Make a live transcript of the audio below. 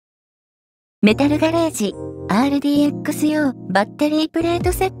メタルガレージ RDX 用バッテリープレー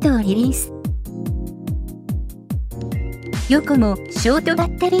トセットをリリース。ヨコモショートバ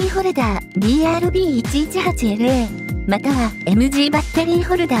ッテリーホルダー DRB118LA または MG バッテリー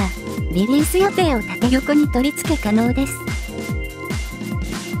ホルダーリリース予定を縦横に取り付け可能です。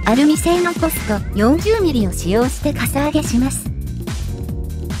アルミ製のポスト 40mm を使用してかさ上げします。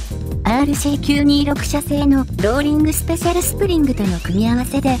RC926 社製のローリングスペシャルスプリングとの組み合わ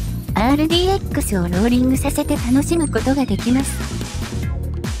せでRDX をローリングさせて楽しむことができます。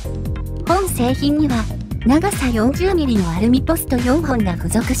本製品には長さ 40mm のアルミポスト4本が付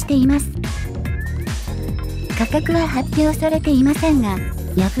属しています。価格は発表されていませんが、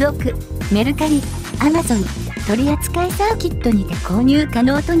ヤフオク、メルカリ、アマゾン、取扱サーキットにて購入可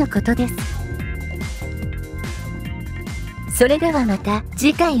能とのことです。それではまた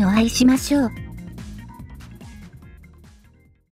次回お会いしましょう。